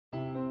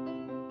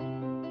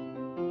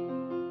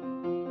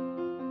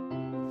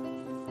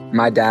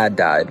My dad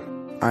died.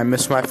 I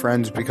miss my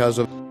friends because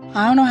of...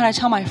 I don't know how to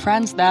tell my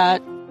friends that.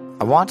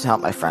 I want to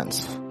help my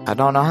friends. I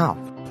don't know how.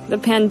 The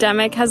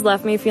pandemic has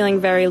left me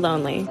feeling very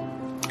lonely.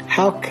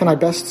 How can I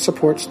best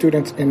support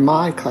students in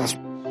my class?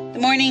 The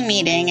morning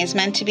meeting is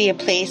meant to be a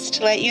place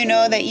to let you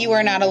know that you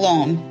are not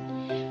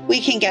alone. We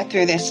can get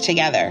through this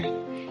together.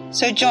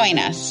 So join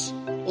us.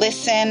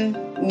 Listen,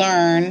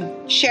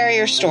 learn, share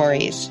your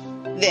stories.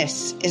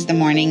 This is the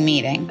morning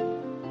meeting.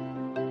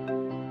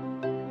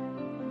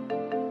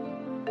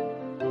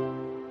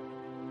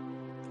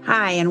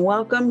 Hi, and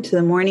welcome to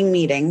the morning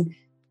meeting.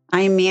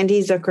 I am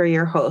Mandy Zucker,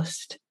 your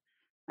host.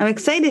 I'm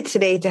excited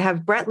today to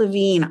have Brett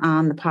Levine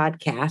on the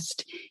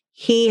podcast.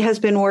 He has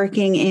been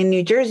working in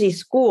New Jersey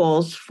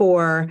schools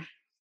for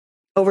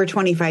over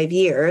 25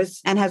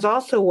 years and has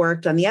also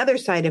worked on the other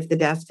side of the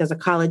desk as a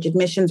college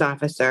admissions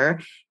officer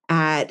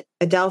at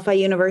Adelphi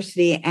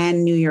University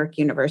and New York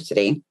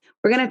University.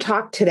 We're going to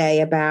talk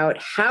today about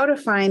how to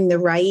find the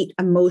right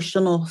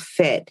emotional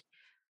fit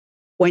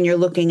when you're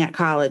looking at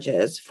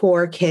colleges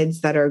for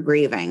kids that are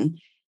grieving.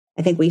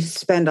 I think we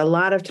spend a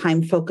lot of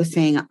time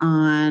focusing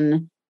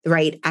on the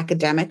right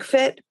academic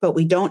fit, but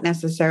we don't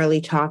necessarily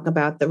talk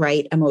about the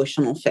right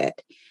emotional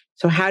fit.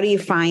 So how do you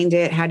find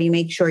it? How do you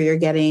make sure you're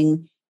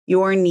getting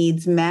your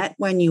needs met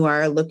when you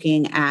are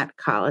looking at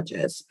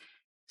colleges?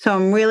 So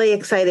I'm really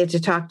excited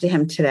to talk to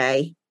him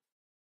today.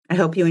 I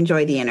hope you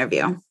enjoy the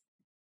interview.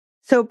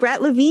 So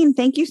Brett Levine,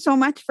 thank you so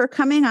much for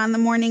coming on the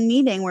morning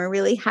meeting. We're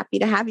really happy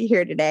to have you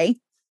here today.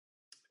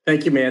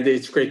 Thank you, Mandy.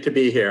 It's great to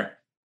be here.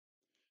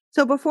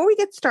 So before we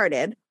get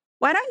started,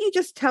 why don't you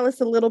just tell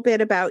us a little bit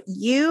about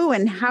you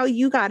and how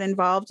you got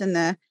involved in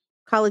the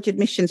college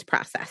admissions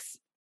process?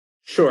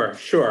 Sure.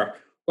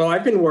 Well,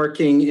 I've been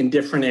working in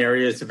different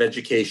areas of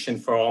education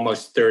for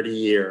almost 30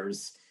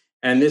 years.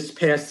 And this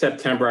past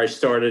September, I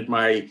started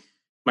my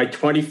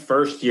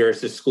 21st year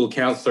as a school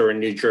counselor in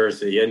New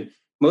Jersey. And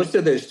most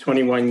of those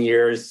 21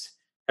 years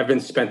have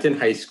been spent in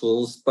high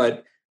schools.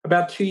 But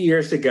about 2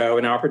 years ago,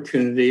 an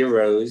opportunity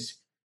arose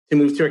to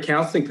move to a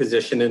counseling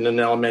position in an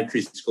elementary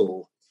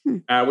school,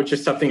 which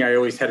is something I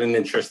always had an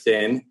interest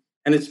in.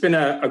 And it's been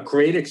a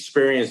great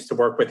experience to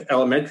work with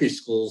elementary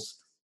schools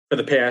for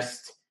the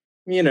past,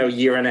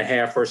 year and a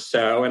half or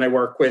so. And I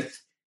work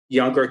with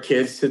younger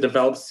kids to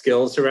develop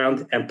skills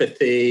around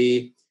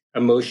empathy,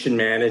 emotion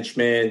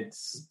management,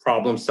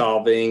 problem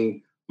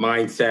solving,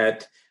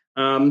 mindset.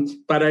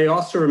 But I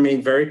also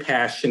remain very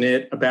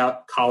passionate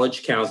about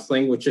college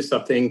counseling, which is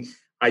something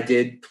I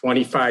did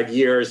 25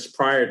 years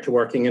prior to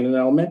working in an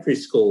elementary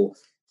school.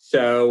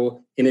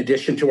 So in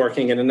addition to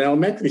working in an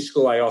elementary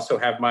school, I also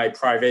have my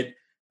private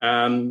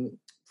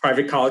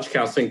college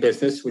counseling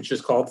business, which is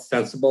called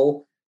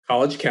Sensible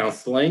College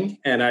Counseling.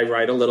 And I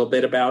write a little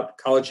bit about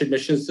college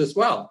admissions as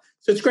well.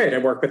 So it's great. I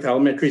work with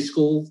elementary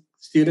school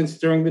students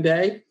during the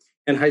day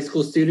and high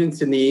school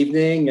students in the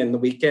evening and the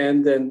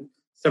weekend and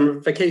summer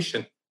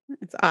vacation.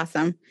 That's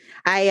awesome.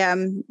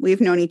 We've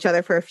known each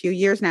other for a few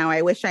years now.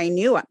 I wish I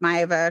knew. I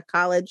have a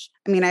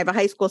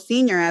high school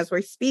senior as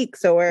we speak,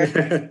 so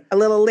we're a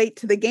little late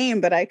to the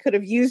game, but I could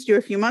have used you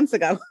a few months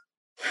ago.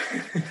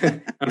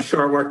 I'm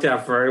sure it worked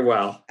out very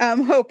well.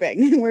 I'm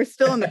hoping. We're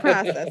still in the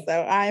process,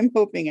 so I'm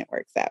hoping it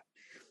works out.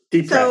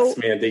 Deep breaths,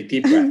 Mandy,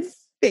 deep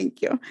breaths.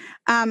 Thank you.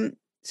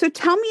 So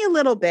tell me a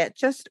little bit,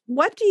 just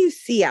what do you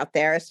see out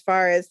there as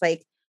far as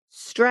like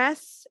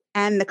stress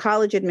and the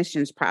college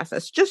admissions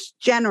process? Just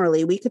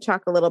generally, we could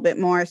talk a little bit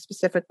more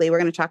specifically. We're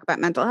going to talk about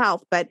mental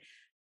health, but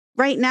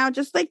right now,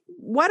 just like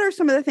what are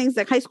some of the things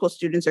that high school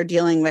students are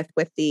dealing with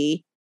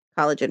the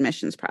college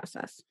admissions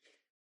process?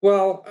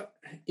 Well,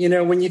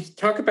 when you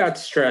talk about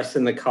stress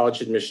in the college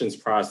admissions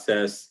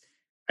process,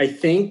 I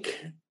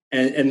think,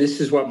 and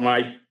this is what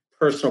my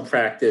personal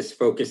practice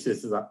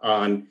focuses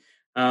on,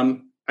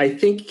 I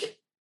think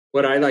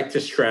what I like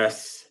to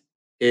stress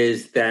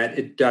is that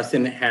it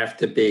doesn't have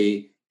to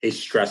be a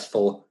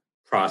stressful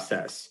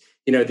process.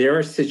 There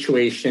are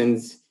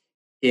situations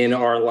in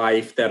our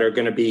life that are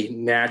going to be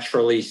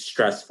naturally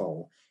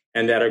stressful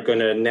and that are going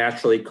to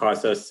naturally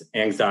cause us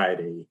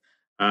anxiety.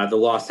 The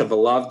loss of a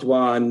loved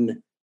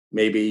one,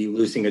 maybe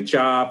losing a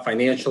job,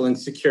 financial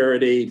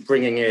insecurity,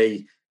 bringing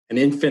an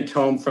infant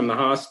home from the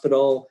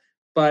hospital.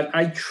 But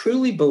I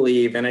truly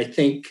believe, and I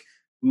think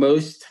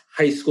most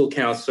high school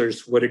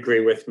counselors would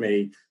agree with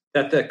me,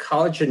 that the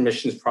college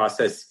admissions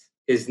process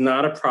is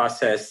not a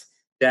process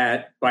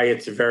that by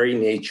its very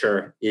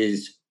nature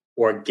is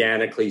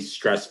organically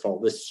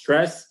stressful. The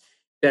stress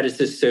that is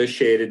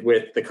associated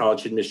with the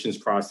college admissions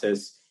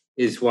process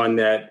is one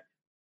that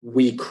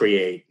we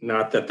create,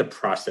 not that the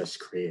process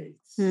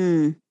creates.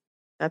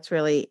 That's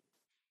really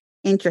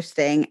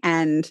interesting.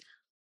 And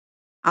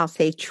I'll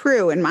say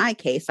true in my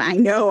case. I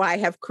know I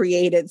have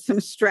created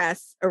some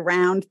stress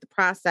around the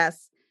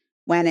process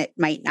when it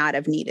might not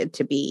have needed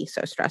to be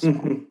so stressful.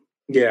 Mm-hmm.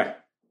 Yeah.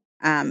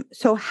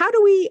 So how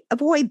do we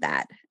avoid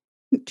that?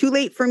 Too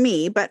late for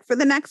me, but for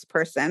the next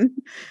person,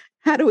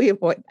 how do we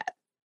avoid that?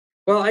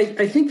 Well,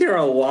 I think there are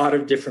a lot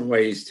of different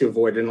ways to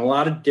avoid it and a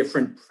lot of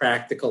different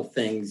practical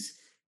things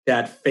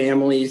that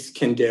families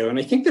can do. And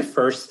I think the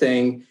first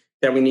thing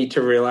that we need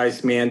to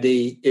realize,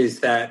 Mandy, is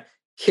that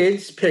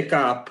kids pick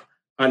up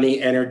on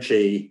the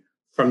energy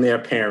from their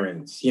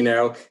parents,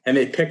 and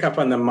they pick up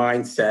on the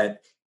mindset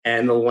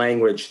and the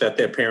language that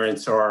their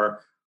parents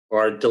are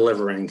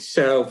delivering.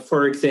 So,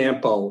 for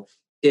example,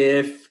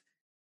 if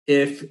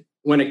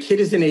when a kid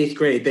is in 8th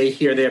grade, they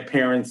hear their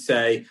parents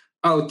say,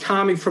 "Oh,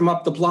 Tommy from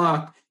up the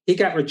block, he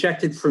got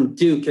rejected from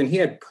Duke and he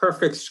had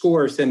perfect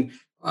scores and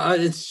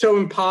it's so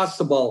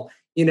impossible."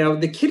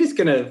 The kid is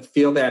going to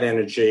feel that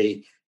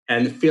energy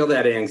and feel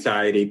that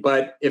anxiety.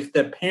 But if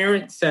the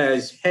parent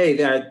says, "Hey,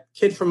 that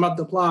kid from up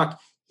the block,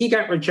 he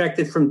got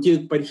rejected from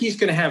Duke, but he's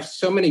going to have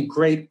so many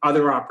great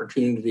other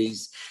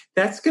opportunities,"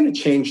 that's going to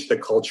change the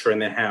culture in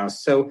the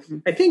house. So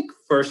I think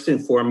first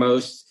and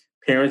foremost,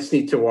 parents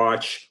need to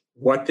watch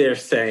what they're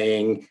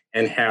saying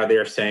and how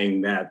they're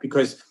saying that,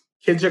 because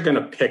kids are going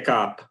to pick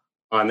up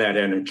on that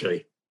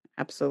energy.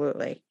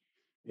 Absolutely.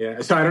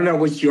 Yeah. So I don't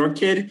know, did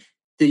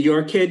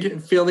your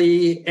kid feel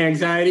the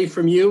anxiety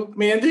from you,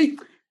 Mandy?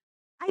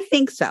 I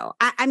think so.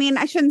 I mean,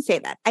 I shouldn't say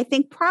that. I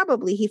think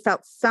probably he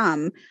felt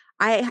some.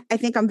 I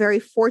think I'm very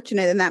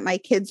fortunate in that my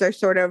kids are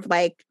sort of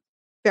like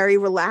very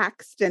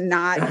relaxed and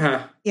not,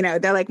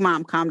 they're like,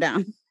 "Mom, calm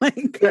down."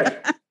 Like,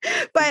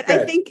 but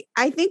Good.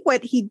 I think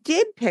what he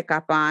did pick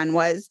up on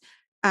was,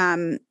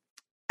 I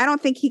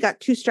don't think he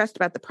got too stressed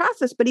about the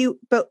process, but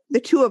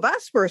the two of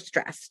us were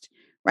stressed,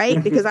 right?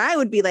 Mm-hmm. Because I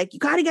would be like, "You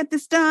got to get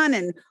this done.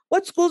 And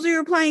what schools are you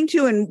applying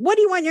to? And what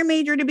do you want your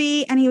major to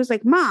be?" And he was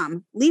like,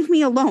 "Mom, leave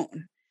me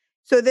alone."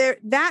 So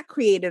that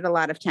created a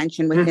lot of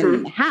tension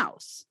within the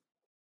house.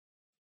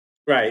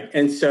 Right.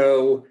 And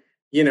so,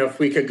 if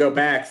we could go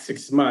back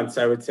 6 months,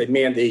 I would say,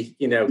 Mandy,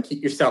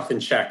 keep yourself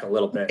in check a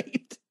little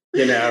bit,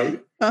 You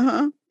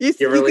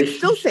could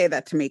still say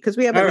that to me because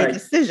we haven't made a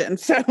decision.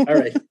 So, all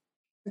right.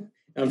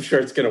 I'm sure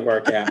it's going to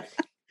work out.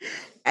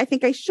 I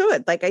think I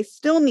should. Like, I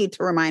still need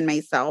to remind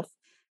myself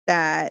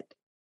that,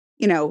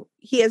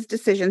 he has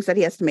decisions that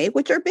he has to make,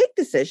 which are big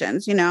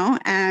decisions,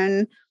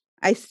 and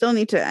I still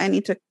need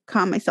to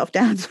calm myself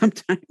down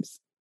sometimes.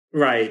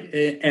 Right.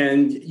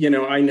 And,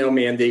 I know,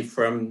 Mandy,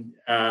 from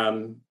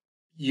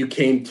you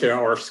came to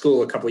our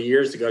school a couple of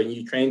years ago and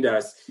you trained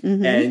us.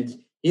 Mm-hmm.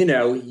 And,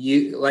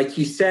 you, like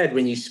you said,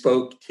 when you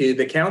spoke to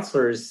the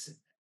counselors,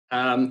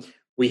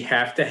 we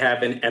have to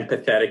have an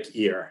empathetic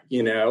ear,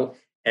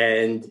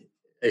 and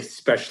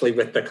especially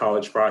with the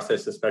college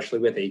process, especially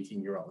with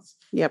 18-year-olds.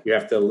 Yep. You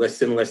have to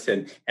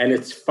listen. And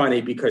it's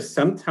funny because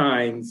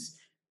sometimes,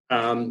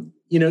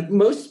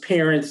 most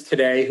parents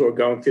today who are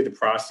going through the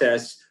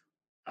process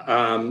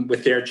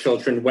with their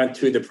children went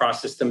through the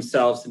process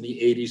themselves in the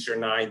 80s or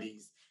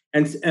 90s.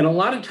 And a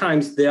lot of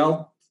times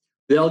they'll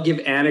give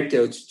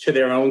anecdotes to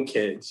their own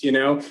kids,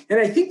 and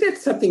I think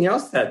that's something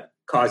else that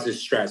causes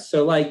stress.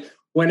 So like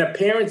when a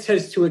parent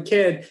says to a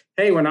kid,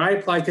 "Hey, when I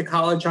applied to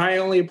college, I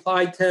only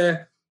applied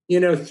to,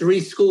 3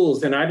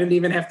 schools and I didn't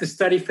even have to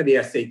study for the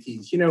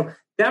SATs."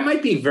 That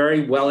might be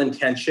very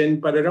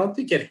well-intentioned, but I don't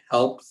think it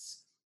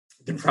helps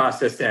the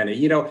process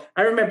any.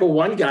 I remember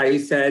one guy who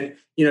said,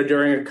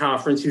 during a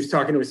conference, he was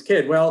talking to his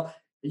kid, "Well,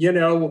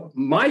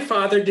 my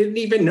father didn't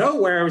even know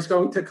where I was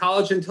going to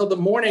college until the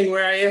morning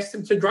where I asked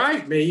him to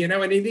drive me, and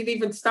he didn't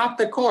even stop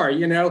the car."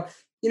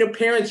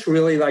 Parents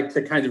really like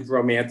to kind of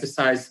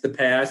romanticize the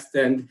past.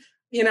 And,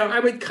 I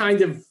would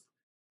kind of,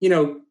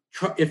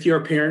 if you're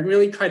a parent,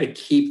 really try to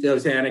keep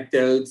those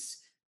anecdotes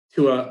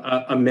to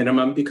a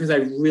minimum, because I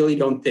really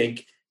don't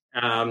think,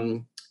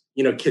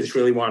 kids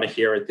really want to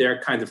hear it. They're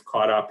kind of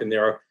caught up in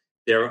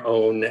their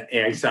own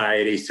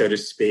anxiety, so to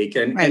speak.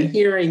 And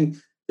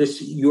hearing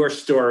your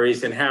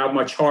stories and how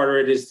much harder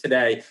it is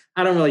today,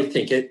 I don't really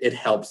think it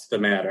helps the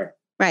matter.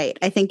 Right.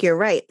 I think you're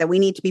right that we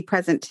need to be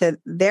present to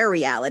their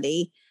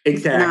reality,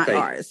 exactly,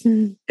 not ours.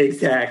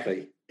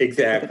 Exactly.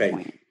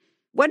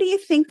 What do you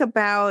think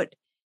about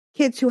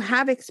kids who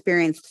have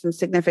experienced some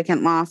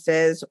significant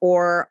losses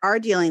or are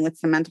dealing with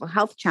some mental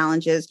health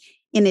challenges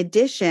in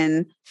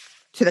addition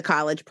to the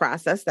college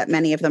process that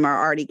many of them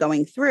are already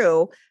going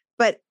through?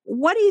 But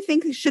what do you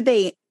think? Should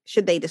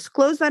they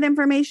disclose that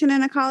information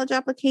in a college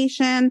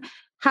application?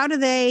 How do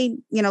they,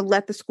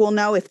 let the school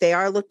know if they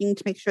are looking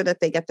to make sure that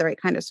they get the right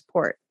kind of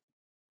support?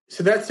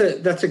 So that's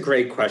a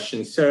great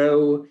question.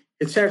 So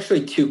it's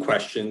actually 2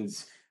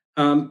 questions.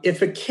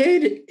 If a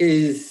kid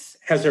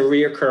has a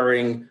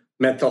reoccurring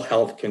mental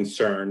health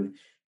concern,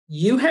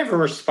 you have a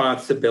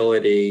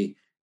responsibility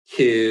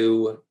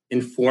to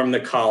inform the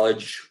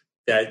college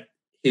that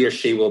he or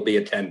she will be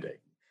attending.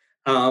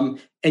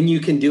 And you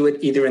can do it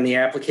either in the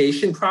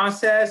application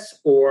process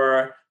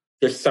or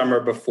the summer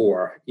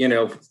before,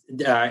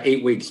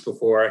 8 weeks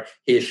before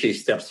he or she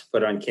steps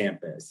foot on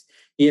campus.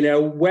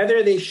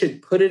 Whether they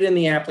should put it in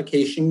the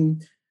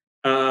application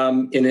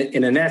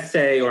in an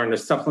essay or in a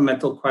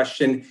supplemental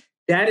question,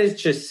 that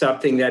is just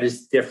something that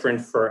is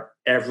different for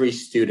every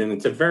student.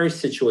 It's a very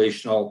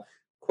situational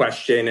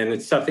question, and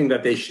it's something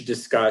that they should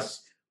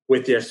discuss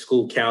with their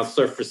school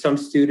counselor. For some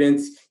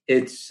students,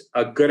 it's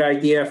a good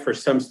idea. For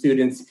some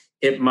students,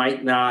 it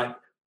might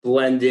not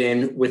blend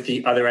in with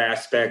the other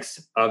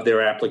aspects of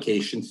their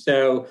application.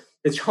 So,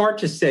 it's hard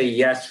to say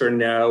yes or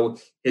no.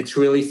 It's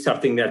really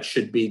something that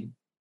should be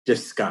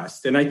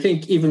discussed. And I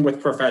think even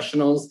with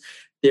professionals,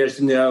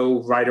 there's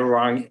no right or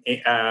wrong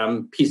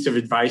piece of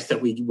advice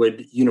that we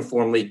would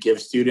uniformly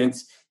give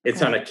students.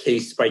 It's on a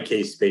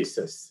case-by-case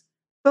basis.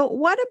 But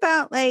what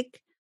about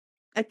like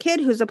a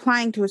kid who's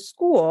applying to a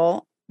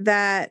school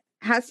that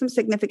has some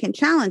significant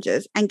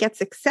challenges and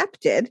gets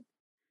accepted,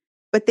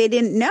 but they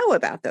didn't know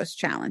about those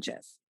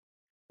challenges?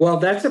 Well,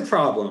 that's a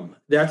problem.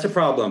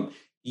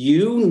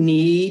 You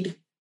need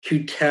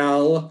to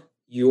tell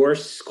your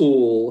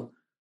school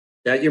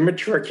that you're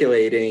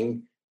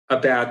matriculating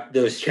about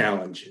those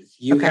challenges.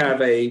 You have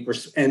the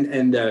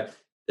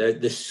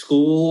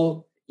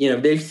school,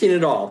 they've seen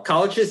it all.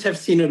 Colleges have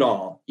seen it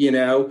all.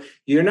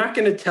 You're not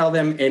going to tell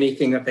them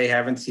anything that they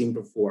haven't seen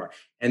before.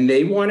 And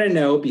they want to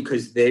know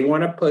because they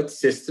want to put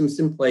systems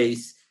in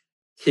place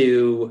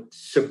to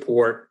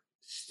support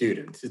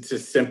students. It's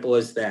as simple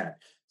as that.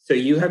 So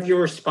you have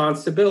your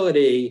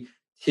responsibility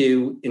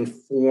to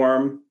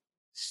inform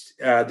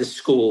the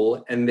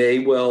school, and they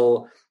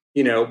will,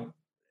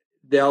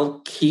 they'll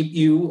keep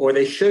you, or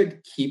they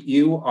should keep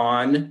you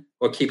on,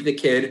 or keep the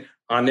kid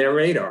on their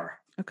radar.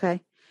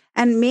 Okay.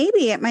 And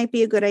maybe it might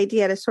be a good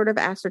idea to sort of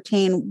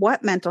ascertain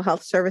what mental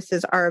health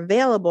services are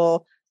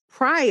available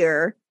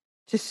prior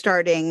to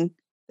starting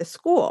the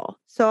school.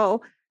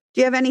 So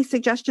do you have any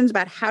suggestions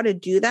about how to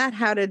do that?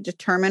 How to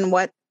determine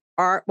what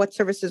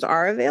services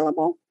are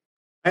available?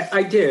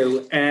 I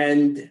do.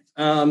 And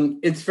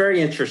it's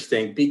very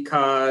interesting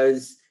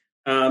because,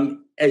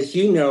 as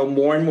you know,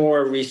 more and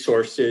more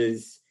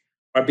resources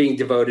are being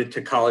devoted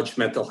to college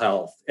mental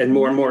health, and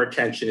more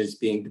attention is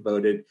being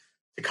devoted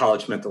to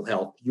college mental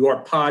health.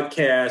 Your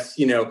podcast,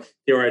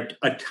 there are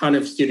a ton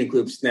of student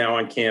groups now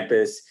on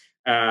campus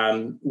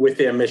with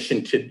their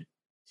mission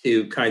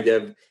to kind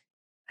of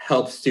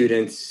help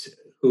students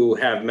who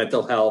have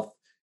mental health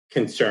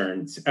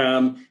concerns.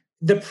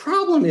 The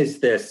problem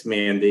is this,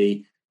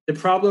 Mandy. The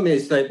problem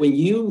is that when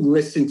you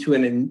listen to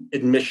an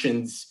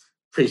admissions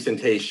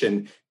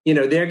presentation,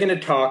 they're going to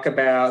talk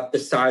about the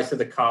size of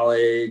the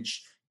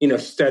college,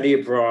 study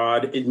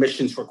abroad,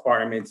 admissions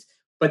requirements,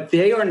 but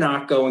they are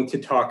not going to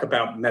talk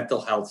about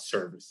mental health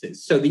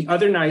services. So the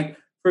other night,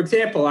 for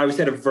example, I was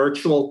at a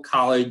virtual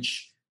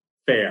college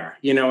fair,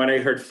 and I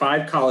heard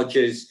 5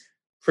 colleges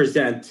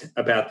present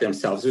about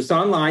themselves. It was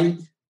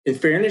online. In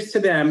fairness to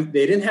them,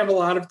 they didn't have a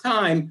lot of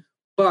time,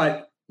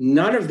 but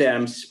none of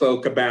them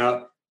spoke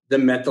about the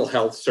mental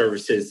health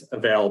services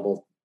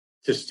available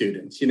to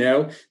students.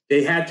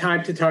 They had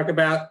time to talk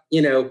about,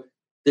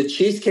 the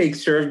cheesecake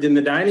served in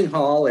the dining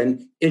hall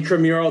and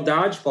intramural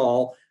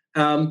dodgeball.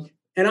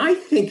 And I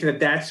think that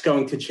that's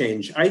going to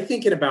change. I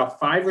think in about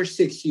 5 or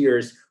 6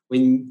 years,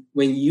 when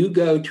you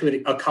go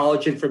to a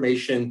college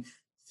information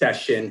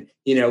session,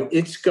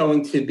 it's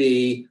going to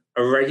be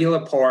a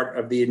regular part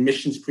of the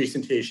admissions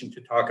presentation to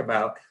talk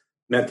about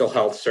mental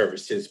health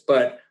services.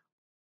 But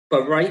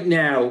right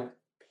now,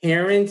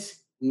 parents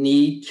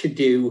need to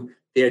do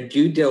their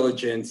due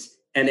diligence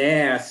and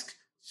ask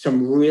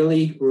some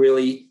really,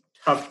 really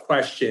tough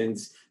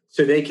questions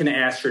so they can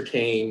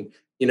ascertain,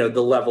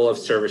 the level of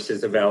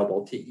services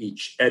available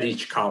at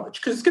each college,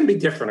 because it's going to be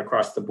different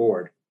across the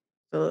board.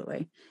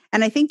 Absolutely.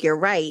 And I think you're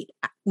right.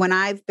 When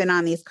I've been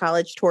on these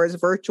college tours,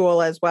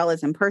 virtual as well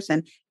as in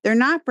person, they're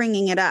not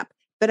bringing it up.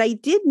 But I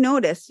did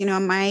notice,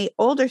 my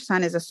older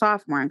son is a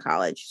sophomore in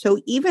college. So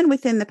even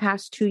within the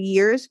past 2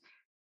 years,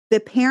 the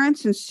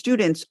parents and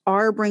students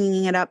are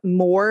bringing it up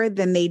more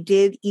than they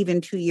did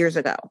even 2 years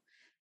ago.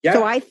 Yeah.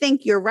 So I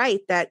think you're right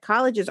that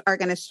colleges are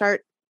going to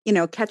start,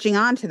 catching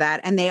on to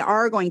that, and they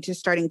are going to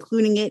start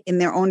including it in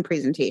their own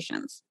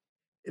presentations.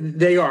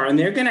 They are, and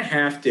they're going to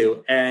have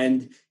to.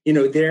 And,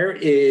 there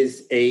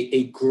is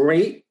a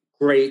great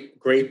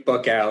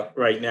book out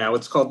right now.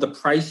 It's called The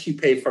Price You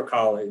Pay for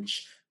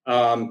College.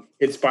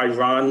 It's by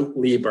Ron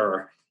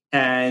Lieber.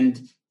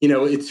 And,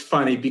 it's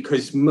funny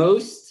because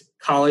most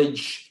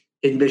college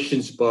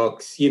admissions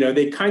books,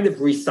 they kind of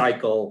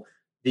recycle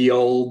the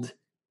old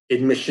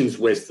admissions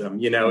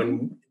wisdom,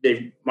 and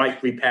they might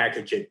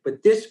repackage it.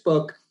 But this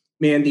book,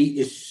 Mandy,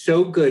 is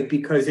so good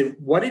because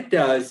what it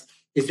does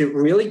is it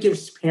really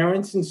gives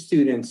parents and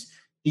students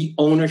the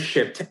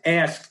ownership to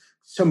ask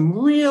some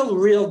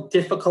real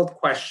difficult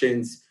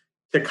questions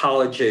to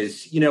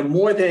colleges,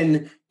 more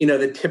than,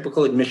 the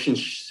typical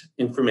admissions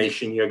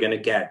information you're going to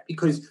get.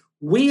 Because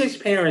we as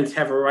parents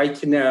have a right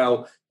to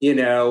know,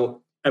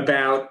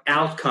 about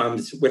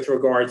outcomes with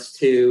regards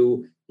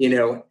to,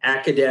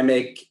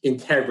 academic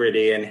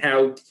integrity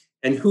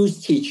and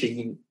who's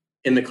teaching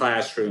in the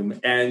classroom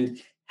and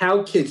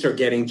how kids are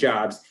getting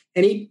jobs.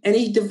 And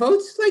he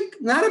devotes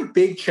not a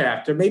big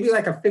chapter, maybe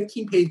like a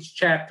 15-page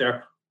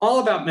chapter all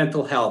about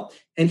mental health.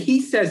 And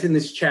he says in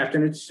this chapter,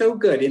 and it's so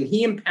good, and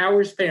he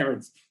empowers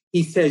parents.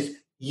 He says,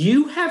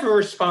 you have a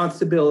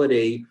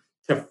responsibility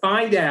to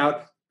find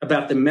out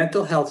about the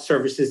mental health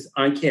services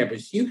on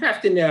campus. You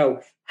have to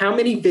know how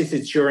many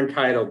visits you're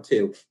entitled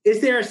to.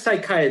 Is there a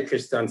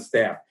psychiatrist on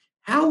staff?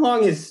 How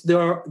long is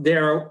there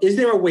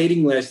a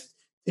waiting list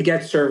to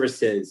get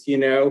services?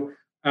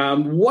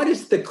 what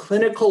is the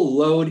clinical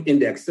load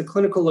index? The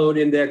clinical load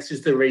index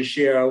is the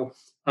ratio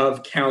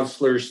of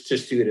counselors to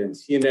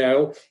students,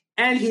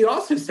 And he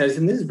also says,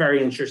 and this is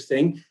very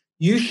interesting,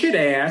 you should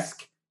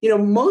ask,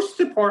 most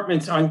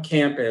departments on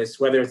campus,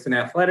 whether it's an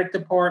athletic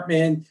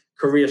department,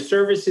 career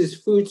services,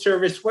 food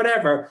service,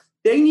 whatever,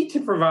 they need to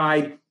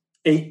provide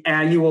an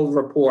annual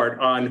report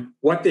on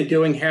what they're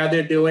doing, how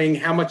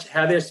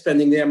they're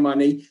spending their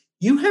money.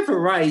 You have a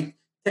right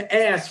to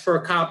ask for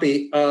a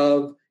copy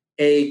of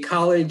a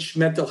college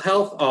mental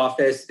health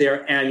office,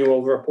 their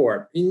annual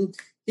report. And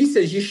he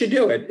says you should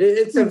do it.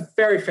 It's a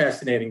very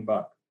fascinating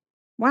book.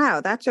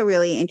 Wow, that's a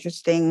really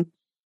interesting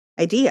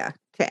idea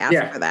to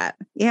ask for that.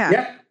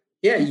 Yeah.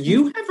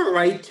 You have a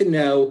right to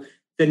know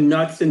the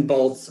nuts and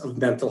bolts of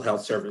mental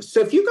health service. So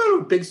if you go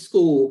to a big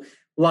school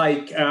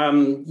like,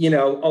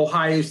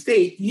 Ohio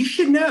State, you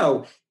should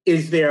know,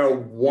 is there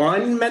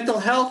one mental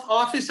health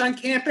office on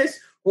campus,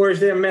 or is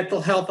there a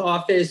mental health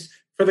office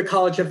for the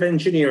College of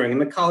Engineering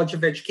and the College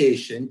of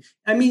Education?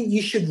 I mean,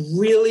 you should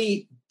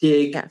really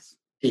dig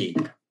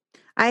deep.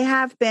 I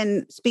have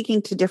been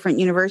speaking to different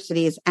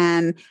universities,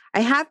 and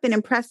I have been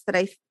impressed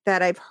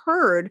that I've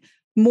heard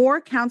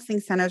more counseling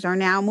centers are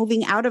now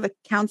moving out of a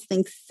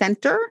counseling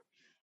center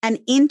and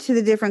into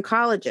the different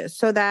colleges,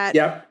 so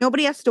that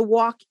nobody has to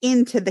walk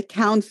into the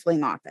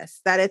counseling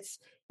office. That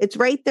it's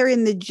right there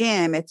in the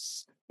gym.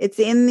 It's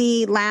in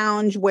the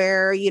lounge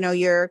where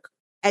your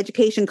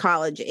education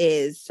college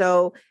is.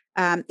 So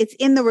it's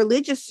in the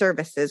religious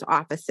services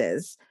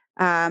offices.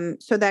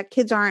 So that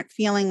kids aren't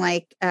feeling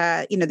like,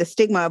 the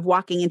stigma of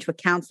walking into a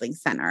counseling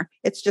center.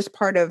 It's just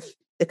part of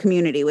the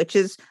community, which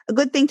is a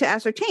good thing to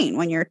ascertain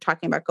when you're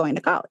talking about going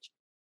to college.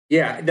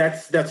 Yeah,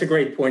 that's a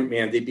great point,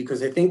 Mandy,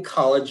 because I think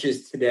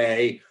colleges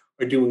today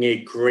are doing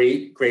a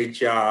great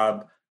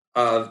job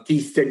of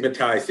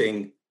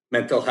destigmatizing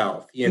mental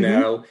health,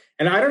 know.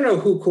 And I don't know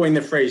who coined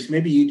the phrase,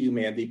 maybe you do,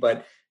 Mandy,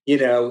 but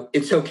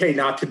it's okay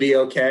not to be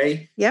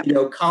okay. Yep.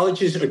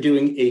 Colleges are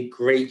doing a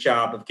great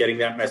job of getting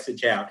that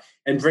message out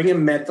and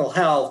bringing mental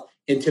health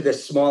into the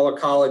smaller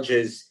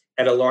colleges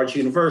at a large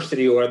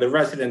university or the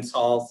residence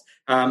halls.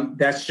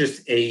 That's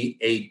just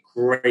a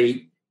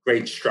great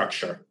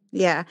structure.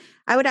 Yeah.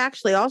 I would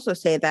actually also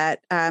say that,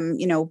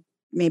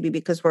 maybe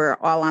because we're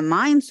all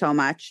online so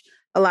much,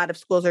 a lot of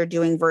schools are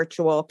doing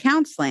virtual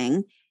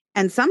counseling,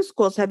 and some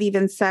schools have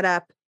even set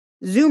up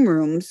Zoom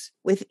rooms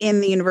within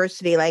the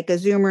university, like a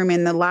Zoom room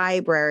in the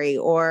library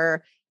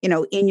or,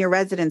 in your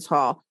residence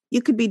hall.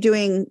 You could be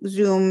doing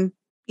Zoom,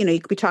 you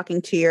could be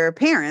talking to your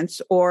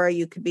parents, or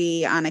you could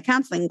be on a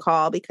counseling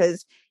call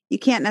because you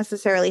can't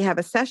necessarily have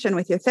a session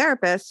with your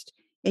therapist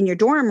in your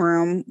dorm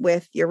room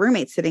with your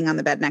roommate sitting on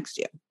the bed next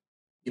to you.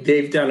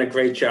 They've done a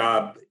great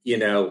job,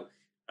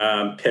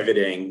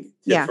 pivoting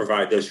to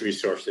provide those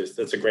resources.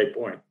 That's a great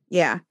point.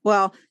 Yeah.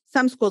 Well,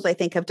 some schools, I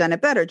think, have done a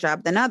better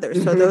job than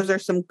others. So those are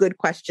some good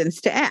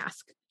questions to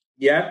ask.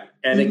 Yep.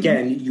 And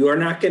again, you're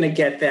not going to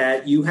get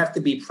that. You have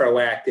to be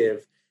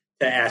proactive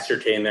to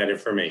ascertain that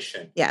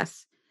information.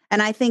 Yes.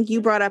 And I think you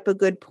brought up a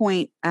good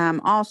point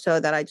also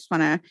that I just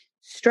want to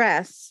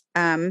stress,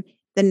 the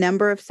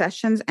number of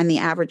sessions and the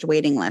average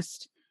waiting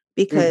list,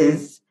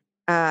 because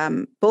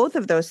both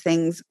of those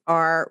things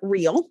are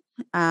real.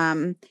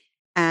 And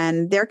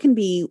there can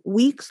be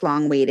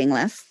weeks-long waiting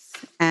lists,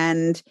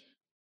 and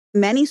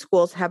many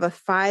schools have a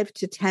 5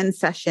 to 10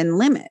 session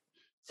limit.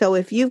 So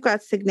if you've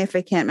got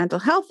significant mental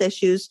health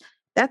issues,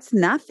 that's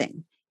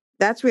nothing.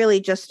 That's really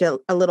just a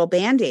little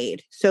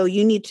Band-Aid. So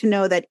you need to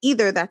know that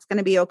either that's going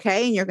to be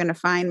okay and you're going to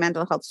find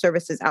mental health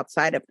services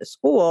outside of the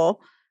school,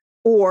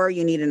 or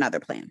you need another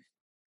plan.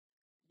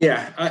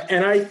 Yeah.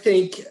 And I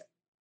think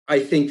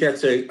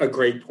that's a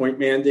great point,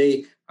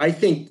 Mandy. I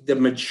think the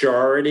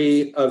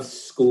majority of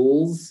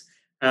schools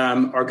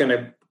are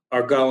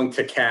going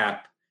to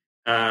cap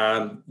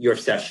your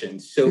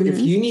sessions. So if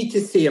you need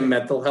to see a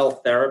mental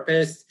health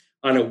therapist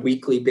on a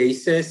weekly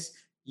basis,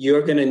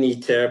 you're going to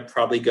need to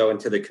probably go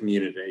into the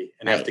community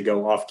and have to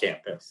go off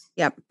campus.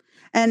 Yep.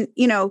 And,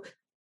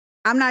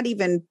 I'm not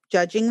even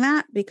judging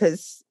that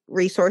because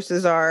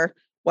resources are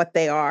what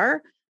they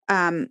are.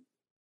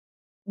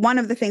 One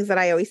of the things that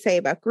I always say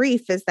about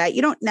grief is that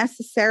you don't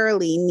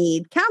necessarily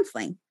need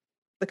counseling,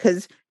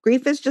 because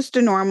grief is just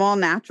a normal,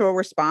 natural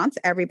response.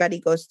 Everybody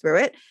goes through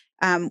it.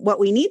 What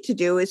we need to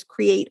do is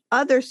create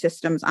other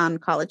systems on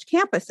college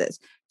campuses.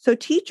 So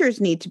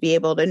teachers need to be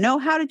able to know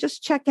how to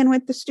just check in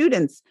with the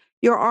students.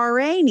 Your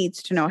RA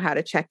needs to know how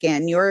to check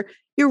in. Your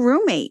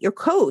roommate, your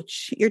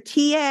coach, your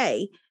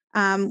TA.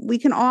 We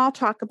can all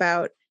talk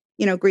about,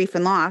 grief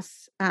and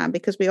loss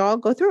because we all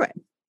go through it.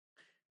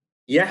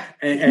 Yeah.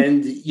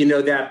 And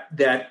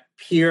that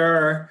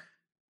peer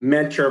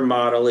mentor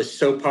model is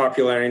so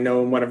popular. I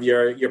know in one of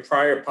your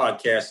prior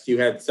podcasts, you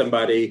had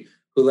somebody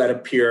who led a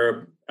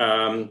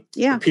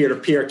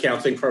peer-to-peer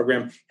counseling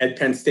program at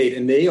Penn State,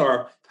 and they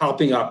are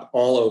popping up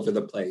all over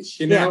the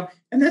place, and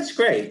that's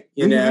great.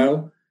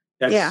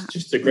 That's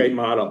just a great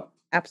model.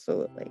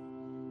 Absolutely.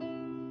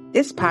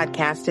 This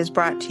podcast is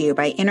brought to you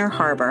by Inner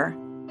Harbor,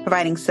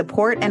 providing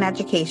support and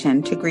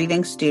education to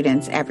grieving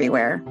students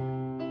everywhere.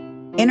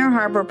 Inner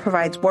Harbor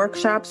provides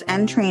workshops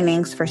and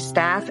trainings for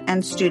staff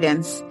and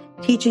students,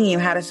 teaching you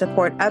how to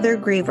support other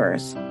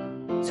grievers.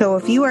 So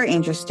if you are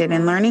interested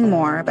in learning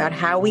more about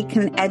how we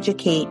can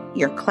educate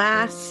your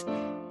class,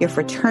 your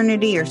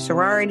fraternity, your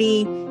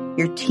sorority,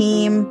 your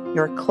team,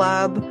 your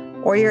club,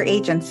 or your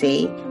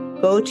agency,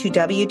 go to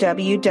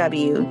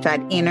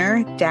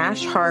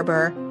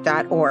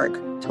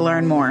www.inner-harbor.org to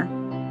learn more.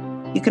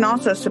 You can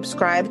also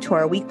subscribe to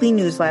our weekly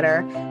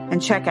newsletter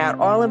and check out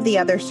all of the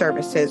other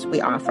services we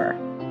offer.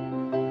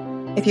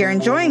 If you're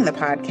enjoying the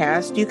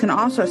podcast, you can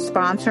also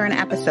sponsor an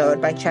episode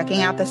by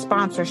checking out the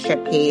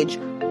sponsorship page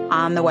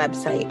on the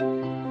website.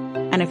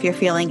 And if you're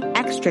feeling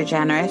extra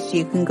generous,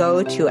 you can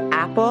go to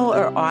Apple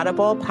or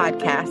Audible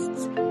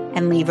podcasts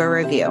and leave a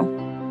review.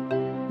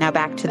 Now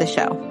back to the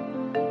show.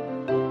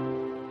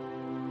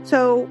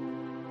 So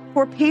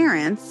for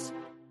parents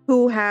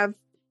who have,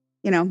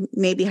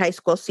 maybe high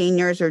school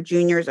seniors or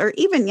juniors or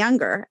even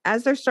younger,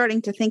 as they're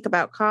starting to think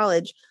about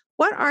college,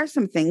 what are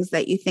some things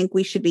that you think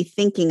we should be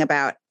thinking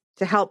about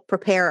to help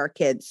prepare our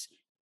kids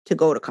to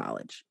go to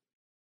college?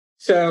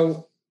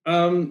 So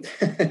I'm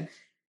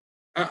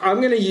going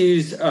to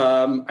use,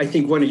 I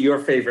think, one of your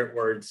favorite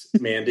words,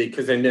 Mandy,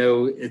 because I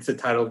know it's the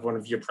title of one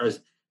of your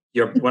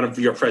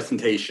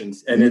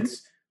presentations, and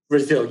it's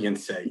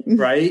resiliency,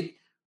 right?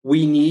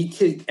 We need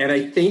to, and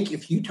I think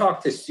if you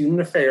talk to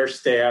student affairs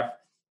staff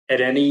at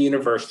any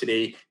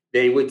university,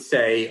 they would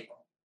say,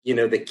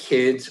 the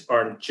kids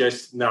are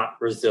just not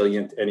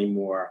resilient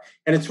anymore.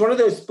 And it's one of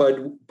those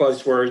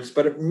buzzwords,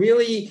 but it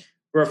really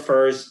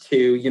refers to,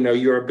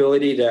 your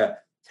ability to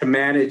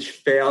manage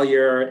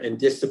failure and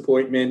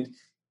disappointment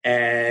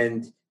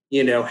and,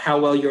 how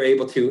well you're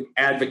able to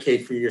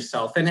advocate for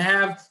yourself and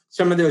have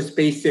some of those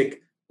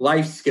basic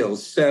life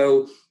skills.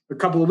 So a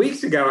couple of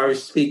weeks ago, I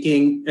was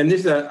speaking, and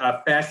this is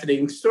a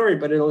fascinating story,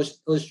 but it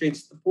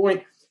illustrates the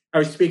point. I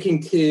was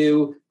speaking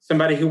to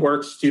somebody who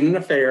works student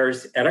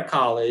affairs at a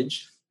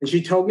college, and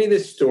she told me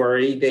this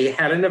story. They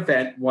had an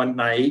event one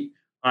night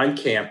on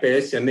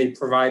campus, and they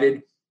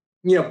provided,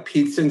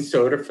 pizza and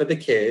soda for the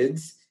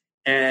kids.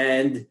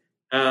 And,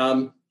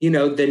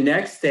 the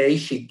next day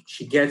she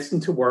gets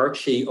into work.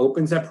 She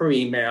opens up her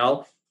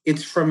email.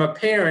 It's from a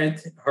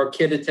parent. Her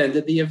kid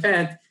attended the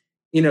event.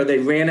 They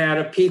ran out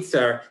of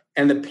pizza,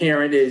 and the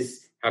parent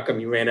is, how come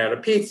you ran out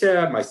of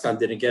pizza? My son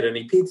didn't get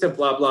any pizza,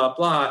 blah, blah,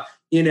 blah.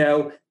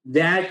 And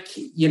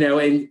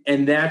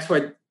that's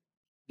what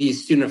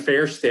these student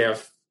affairs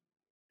staff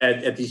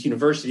at these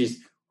universities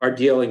are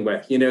dealing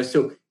with,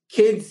 so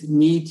kids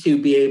need to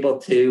be able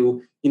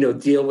to,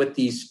 deal with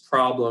these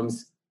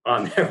problems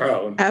on their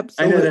own.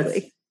 Absolutely. I know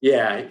that's,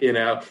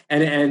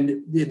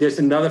 and there's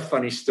another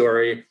funny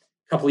story. A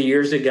couple of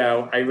years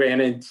ago, I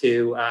ran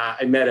into,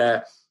 I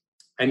met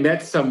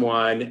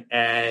someone,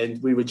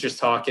 and we were just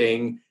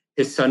talking.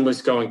 His son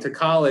was going to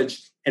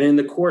college. And in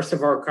the course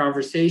of our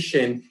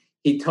conversation,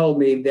 he told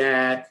me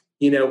that,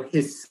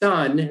 his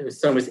son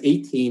was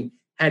 18,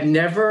 had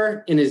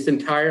never in his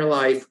entire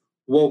life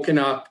woken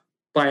up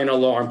by an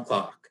alarm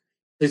clock.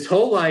 His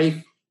whole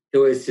life, it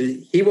was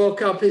he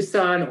woke up his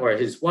son or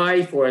his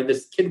wife or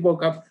this kid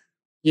woke up,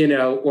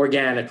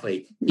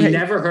 organically. He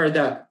never heard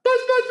the,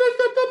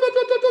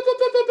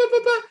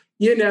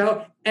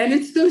 and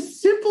it's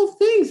those simple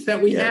things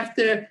that we have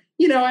to,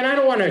 and I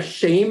don't want to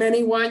shame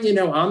anyone.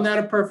 I'm not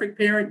a perfect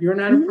parent. You're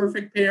not a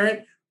perfect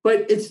parent.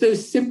 But it's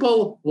those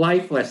simple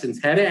life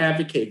lessons, how to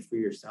advocate for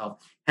yourself,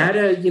 how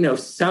to,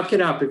 suck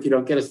it up if you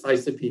don't get a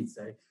slice of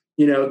pizza,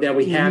 that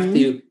we have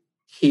to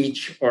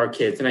teach our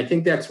kids. And I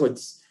think that's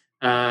what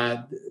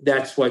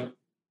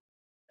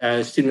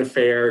student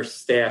affairs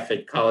staff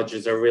at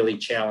colleges are really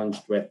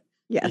challenged with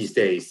these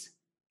days.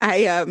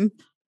 I'm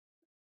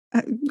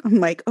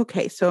like,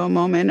 okay, so a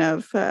moment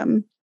of,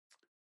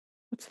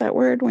 what's that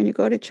word when you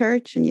go to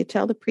church and you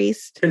tell the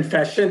priest?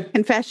 Confession.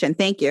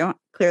 Thank you.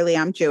 Clearly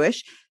I'm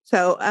Jewish.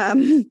 So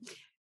I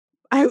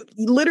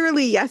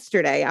literally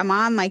yesterday, I'm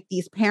on like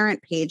these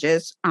parent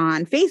pages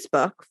on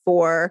Facebook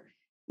for,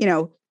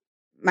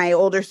 my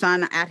older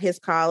son at his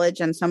college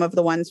and some of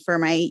the ones for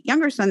my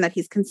younger son that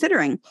he's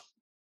considering.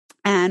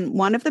 And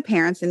one of the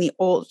parents in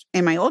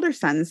my older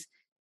son's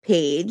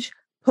page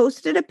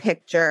posted a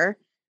picture,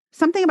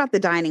 something about the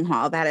dining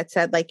hall that it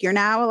said, like, you're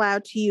now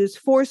allowed to use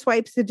 4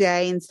 swipes a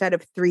day instead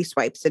of 3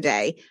 swipes a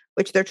day,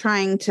 which they're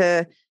trying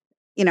to,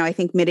 I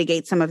think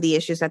mitigate some of the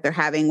issues that they're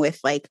having with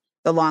like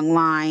the long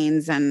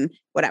lines and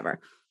whatever.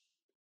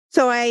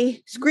 So I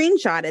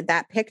screenshotted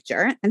that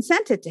picture and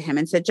sent it to him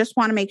and said, just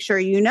want to make sure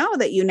you know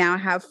that you now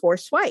have 4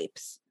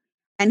 swipes.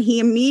 And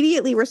he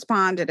immediately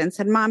responded and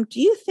said, Mom,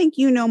 do you think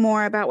you know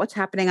more about what's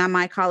happening on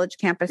my college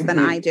campus than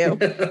I do?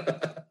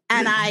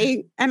 And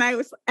I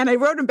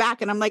wrote him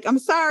back and I'm like, I'm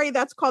sorry,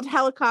 that's called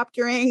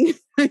helicoptering.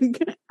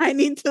 I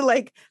need to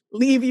like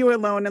leave you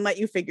alone and let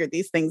you figure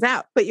these things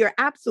out. But you're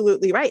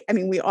absolutely right. I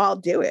mean, we all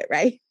do it,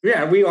 right?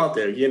 Yeah, we all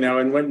do,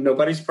 and when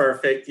nobody's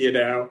perfect,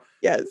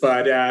 Yes.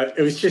 But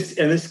it was just,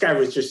 and this guy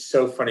was just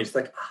so funny. He's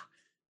like,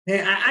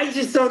 man, I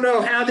just don't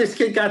know how this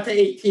kid got to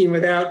 18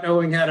 without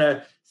knowing how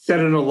to set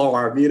an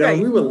alarm. Right.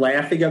 We were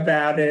laughing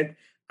about it.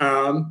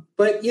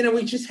 But,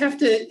 we just have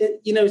to,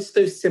 it's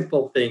those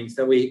simple things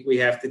that we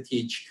have to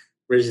teach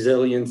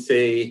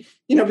resiliency,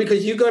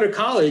 because you go to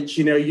college,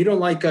 you don't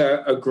like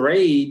a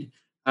grade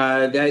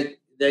that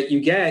you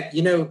get,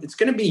 it's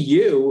going to be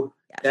you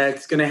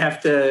that's going to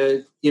have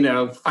to,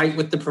 fight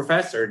with the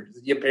professor.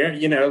 Your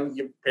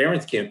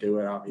parents can't do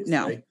it, obviously.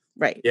 No,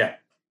 right. Yeah.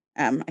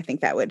 I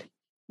think that would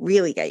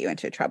really get you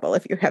into trouble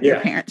if you have your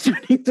parents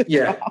running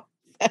the call.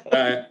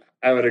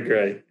 I would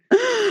agree.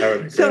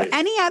 So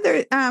any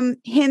other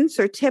hints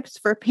or tips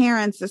for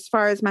parents as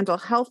far as mental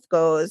health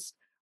goes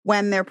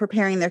when they're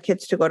preparing their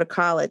kids to go to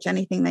college?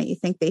 Anything that you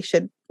think they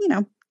should,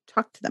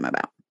 talk to them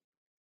about?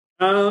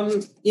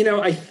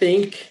 I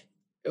think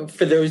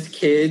for those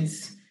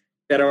kids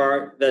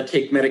that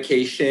take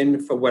medication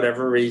for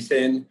whatever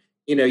reason,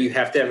 you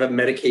have to have a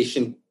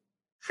medication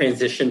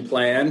transition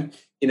plan.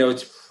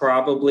 It's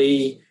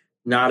probably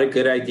not a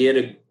good idea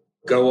to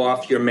go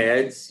off your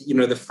meds,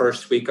 the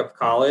first week of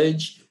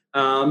college.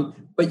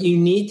 But you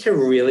need to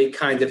really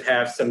kind of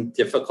have some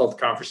difficult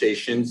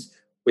conversations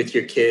with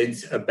your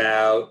kids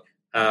about,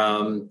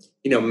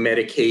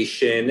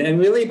 medication and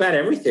really about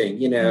everything,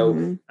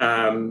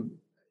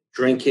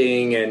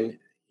 drinking and,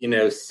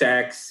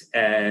 sex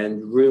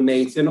and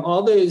roommates and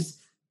all those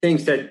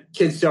things that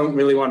kids don't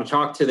really want to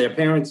talk to their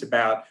parents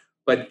about.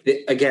 But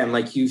again,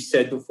 like you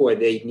said before,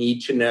 they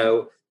need to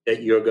know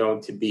that you're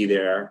going to be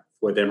there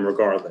for them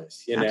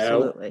regardless,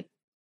 Absolutely.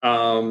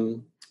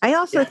 I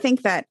also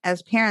think that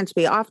as parents,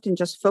 we often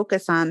just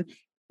focus on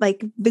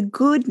like the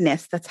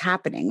goodness that's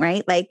happening,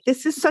 right? Like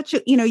this is such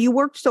a, you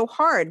worked so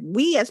hard.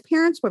 We as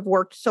parents have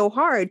worked so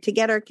hard to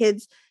get our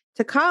kids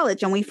to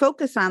college, and we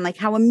focus on like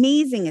how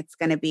amazing it's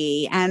going to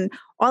be and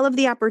all of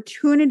the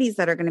opportunities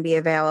that are going to be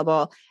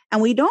available. And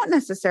we don't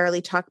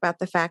necessarily talk about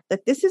the fact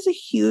that this is a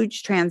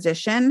huge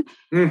transition.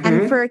 Mm-hmm.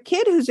 And for a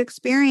kid who's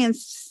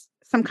experienced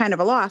some kind of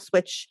a loss,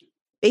 which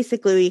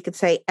basically you could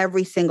say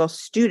every single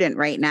student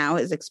right now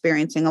is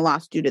experiencing a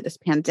loss due to this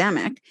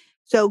pandemic.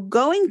 So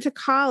going to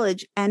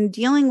college and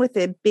dealing with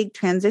a big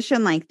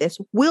transition like this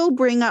will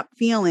bring up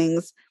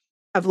feelings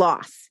of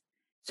loss.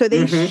 So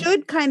they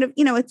should kind of,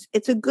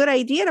 it's a good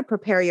idea to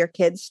prepare your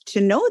kids to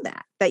know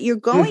that you're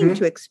going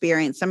to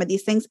experience some of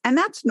these things, and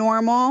that's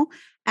normal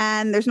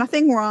and there's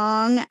nothing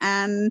wrong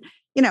and,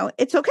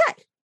 it's okay.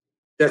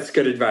 That's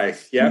good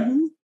advice. Yeah.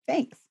 Mm-hmm.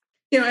 Thanks.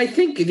 I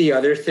think the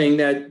other thing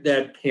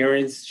that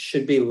parents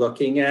should be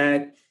looking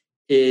at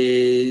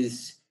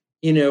is,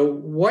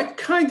 what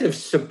kind of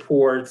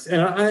supports,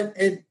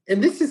 and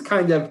this is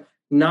kind of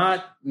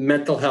not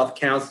mental health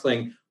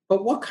counseling,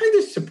 but what kind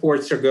of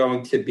supports are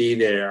going to be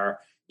there,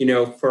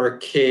 for a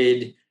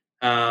kid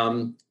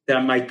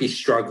that might be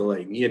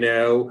struggling,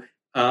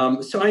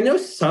 So I know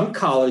some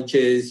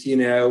colleges,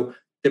 the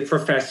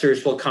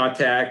professors will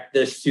contact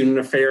the student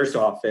affairs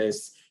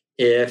office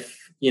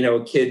if,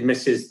 a kid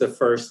misses the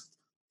first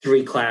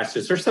 3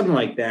 classes or something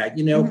like that,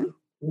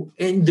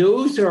 and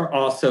those are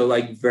also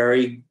like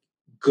very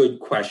good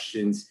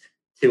questions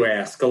to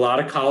ask. A lot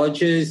of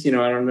colleges, I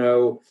don't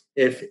know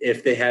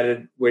if they had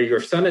it where your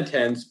son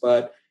attends,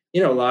 but,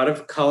 a lot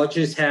of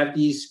colleges have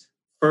these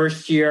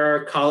first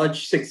year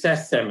college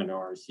success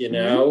seminars,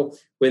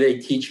 where they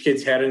teach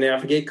kids how to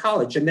navigate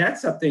college. And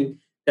that's something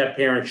that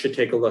parents should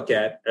take a look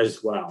at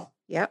as well.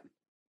 Yep,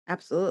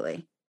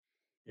 absolutely.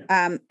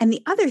 Yeah. And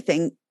the other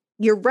thing,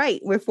 you're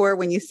right before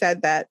when you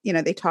said that,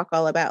 they talk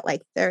all about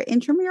like their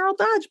intramural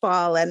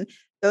dodgeball and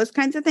those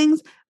kinds of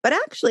things. But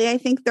actually, I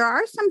think there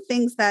are some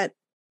things that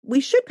we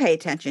should pay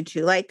attention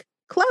to, like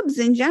clubs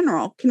in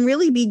general can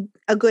really be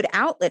a good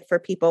outlet for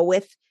people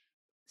with,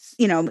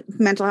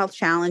 mental health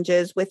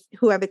challenges, with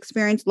who have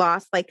experienced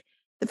loss. Like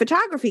the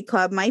photography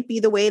club might be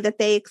the way that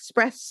they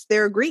express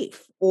their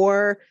grief,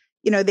 or,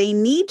 they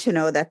need to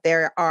know that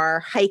there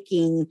are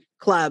hiking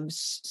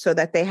clubs so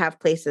that they have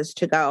places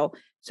to go.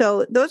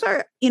 So those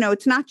are,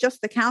 it's not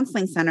just the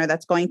counseling center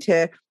that's going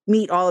to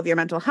meet all of your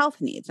mental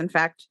health needs. In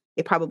fact,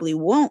 they probably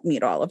won't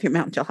meet all of your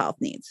mental health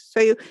needs. So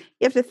you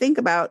have to think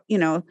about,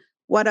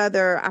 what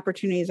other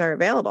opportunities are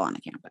available on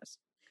a campus.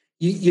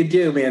 You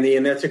do, Mandy,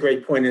 and that's a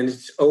great point. And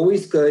it's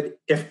always good,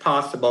 if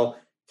possible,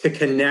 to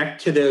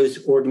connect to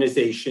those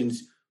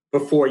organizations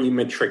before you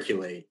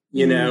matriculate,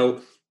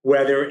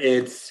 whether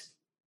it's,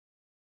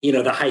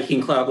 the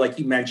hiking club, like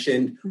you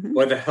mentioned,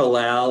 or the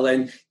Hillel.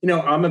 And,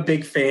 I'm a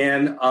big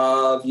fan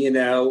of,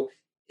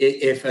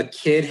 if a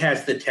kid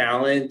has the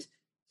talent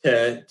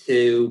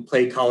to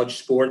play college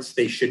sports,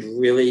 they should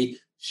really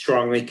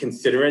strongly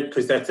consider it,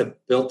 because that's a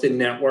built-in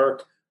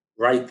network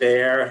right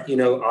there.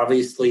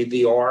 Obviously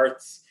the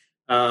arts,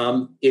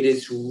 it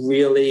is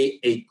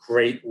really a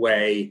great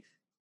way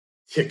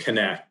to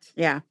connect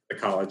to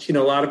college.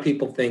 A lot of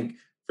people think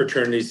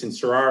fraternities and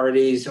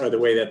sororities are the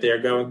way that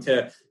they're going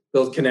to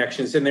build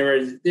connections. And there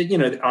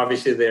are,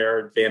 obviously there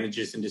are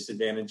advantages and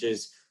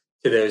disadvantages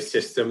to those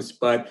systems,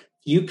 but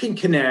you can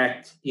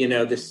connect,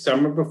 the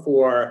summer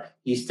before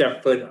you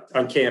step foot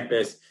on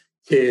campus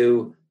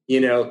to,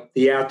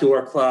 the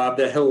outdoor club,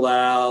 the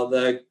Hillel,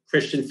 the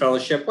Christian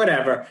Fellowship,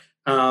 whatever.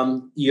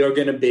 You're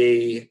going to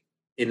be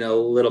in a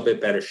little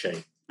bit better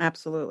shape.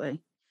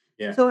 Absolutely.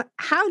 Yeah. So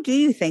how do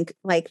you think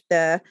like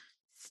the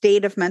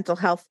state of mental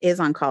health is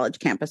on college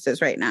campuses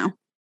right now?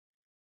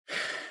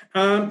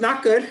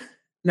 Not good.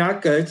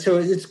 Not good. So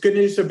it's good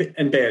news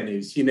and bad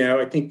news.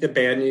 I think the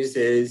bad news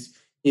is,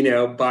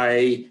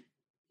 by,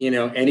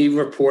 any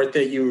report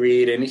that you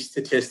read, any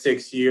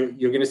statistics, you're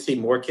going to see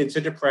more kids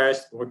are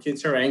depressed, more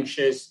kids are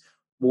anxious,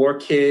 more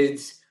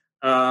kids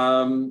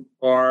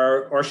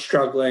are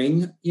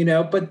struggling,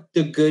 but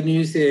the good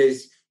news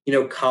is,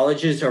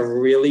 colleges are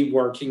really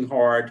working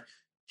hard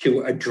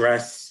to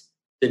address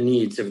the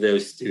needs of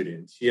those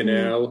students,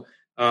 and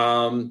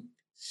I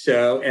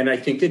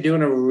think they're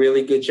doing a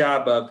really good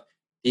job of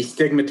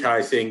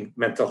destigmatizing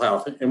mental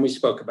health. And we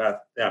spoke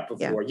about that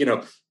before,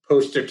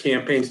 poster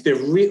campaigns, they're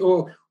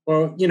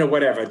or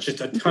whatever,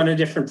 just a ton of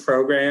different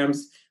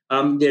programs.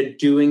 They're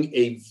doing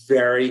a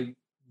very,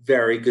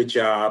 very good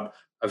job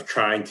of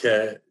trying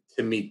to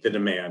meet the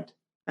demand.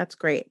 That's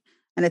great.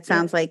 And it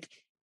sounds like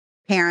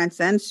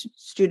parents and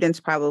students,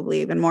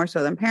 probably even more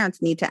so than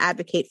parents, need to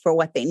advocate for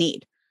what they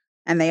need.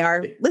 And they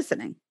are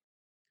listening.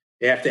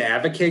 They have to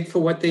advocate for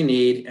what they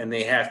need, and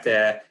they have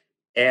to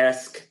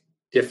ask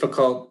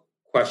difficult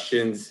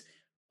questions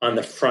on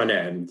the front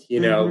end,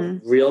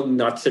 real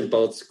nuts and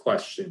bolts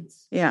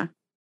questions. Yeah.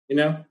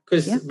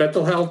 Because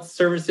mental health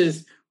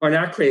services are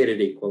not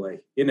created equally,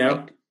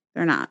 Right.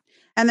 They're not.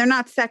 And they're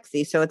not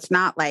sexy. So it's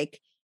not like,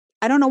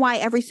 I don't know why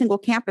every single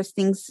campus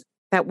thinks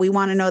that we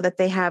want to know that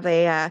they have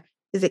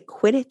is it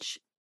Quidditch?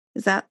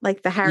 Is that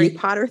like the Harry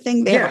Potter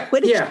thing? They have a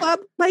Quidditch club?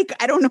 Like,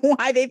 I don't know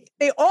why they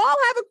all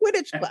have a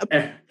Quidditch club.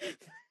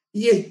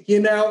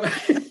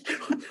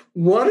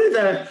 One of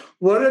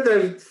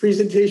the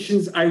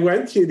presentations I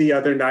went to the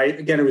other night,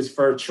 again, it was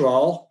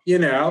virtual,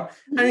 I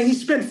mean, he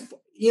spent,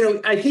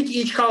 I think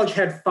each college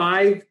had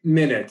 5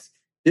 minutes.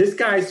 This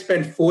guy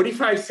spent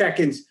 45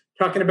 seconds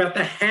talking about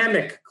the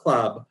hammock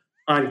club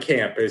on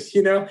campus.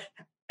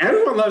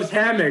 Everyone loves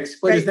hammocks,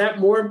 but is that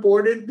more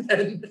important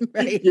than,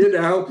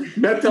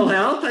 mental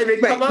health? I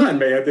mean, come on,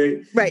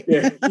 man. Right.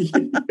 Yeah.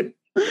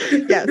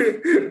 Yes.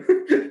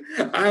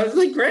 I was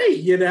like,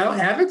 great,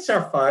 hammocks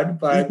are fun,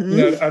 but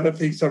other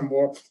things are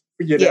more,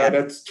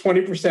 that's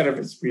 20% of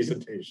his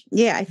presentation.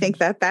 Yeah, I think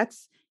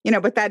that's,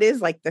 but that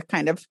is like the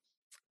kind of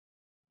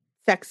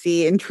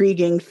sexy,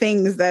 intriguing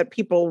things that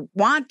people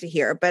want to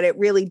hear, but it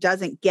really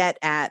doesn't get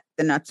at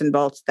the nuts and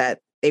bolts that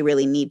they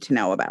really need to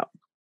know about.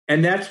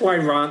 And that's why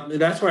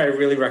I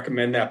really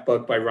recommend that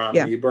book by Ron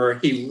Lieber.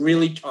 He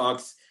really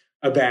talks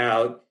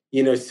about,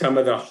 some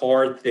of the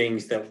hard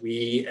things that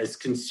we as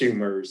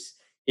consumers,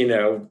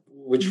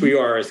 which we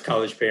are as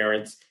college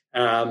parents,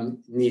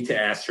 need to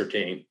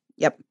ascertain.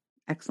 Yep.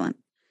 Excellent.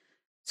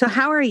 So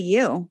how are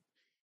you?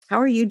 How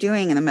are you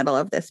doing in the middle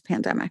of this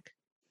pandemic?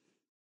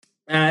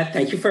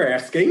 Thank you for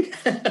asking.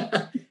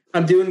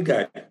 I'm doing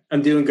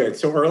good.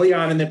 So early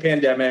on in the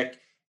pandemic,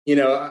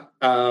 I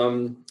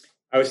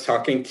was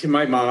talking to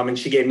my mom and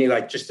she gave me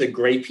like just a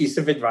great piece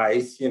of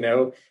advice, she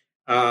goes,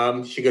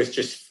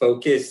 just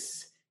focus,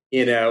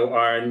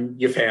 on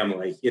your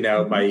family,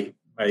 I'm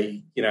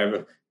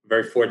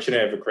very fortunate.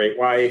 I have a great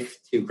wife,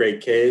 2 great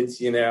kids,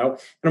 and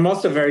I'm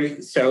also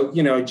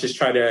just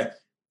try to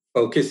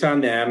focus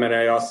on them. And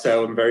I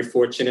also am very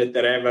fortunate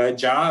that I have a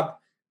job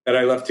that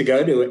I love to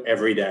go to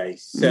every day.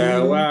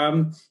 So,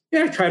 I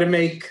try to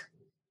make,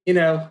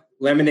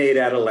 lemonade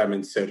out of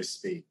lemons, so to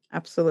speak.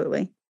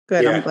 Absolutely.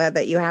 Good. Yeah. I'm glad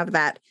that you have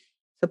that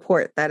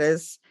support. That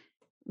is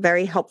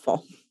very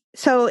helpful.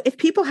 So if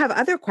people have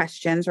other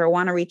questions or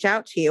want to reach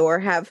out to you or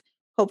have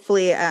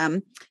hopefully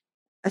a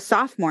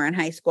sophomore in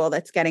high school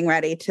that's getting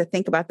ready to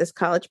think about this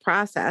college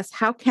process,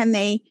 how can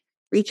they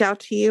reach out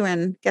to you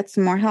and get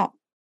some more help?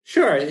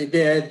 Sure.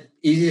 The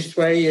easiest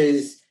way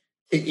is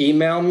to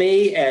email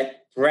me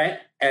at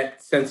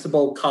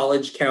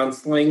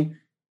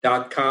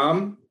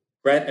brett@sensiblecollegecounseling.com.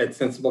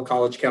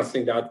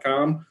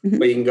 brett@sensiblecollegecounseling.com,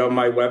 or you can go to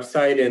my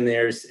website and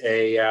there's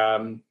a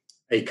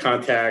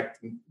contact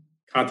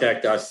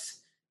us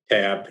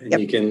tab, and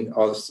you can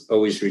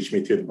always reach me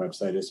through the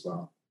website as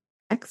well.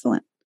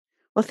 Excellent.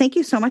 Well, thank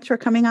you so much for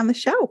coming on the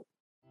show.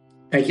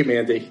 Thank you,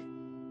 Mandy.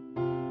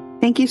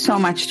 Thank you so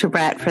much to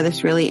Brett for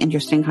this really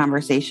interesting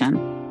conversation.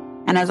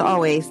 And as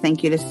always,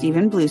 thank you to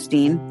Stephen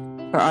Bluestein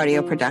for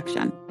audio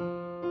production.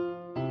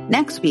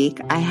 Next week,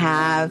 I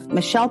have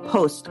Michelle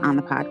Post on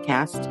the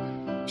podcast.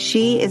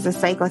 She is a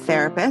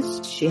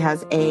psychotherapist. She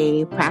has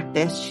a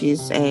practice.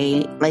 She's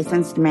a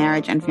licensed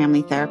marriage and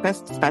family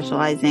therapist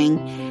specializing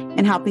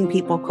in helping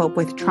people cope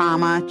with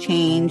trauma,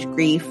 change,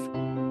 grief,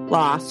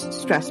 loss,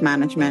 stress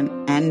management,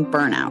 and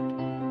burnout.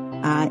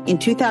 In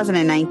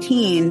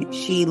 2019,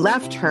 she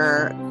left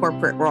her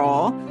corporate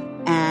role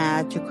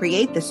to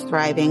create this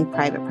thriving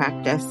private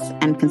practice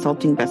and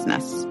consulting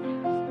business.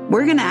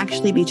 We're going to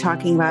actually be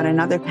talking about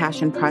another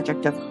passion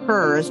project of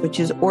hers, which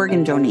is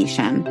organ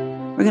donation.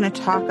 We're going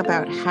to talk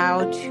about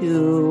how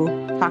to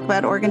talk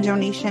about organ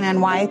donation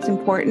and why it's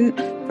important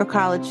for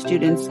college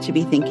students to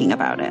be thinking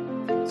about it.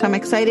 So I'm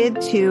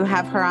excited to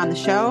have her on the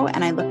show,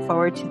 and I look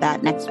forward to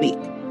that next week.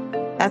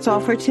 That's all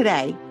for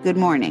today. Good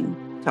morning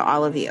to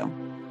all of you.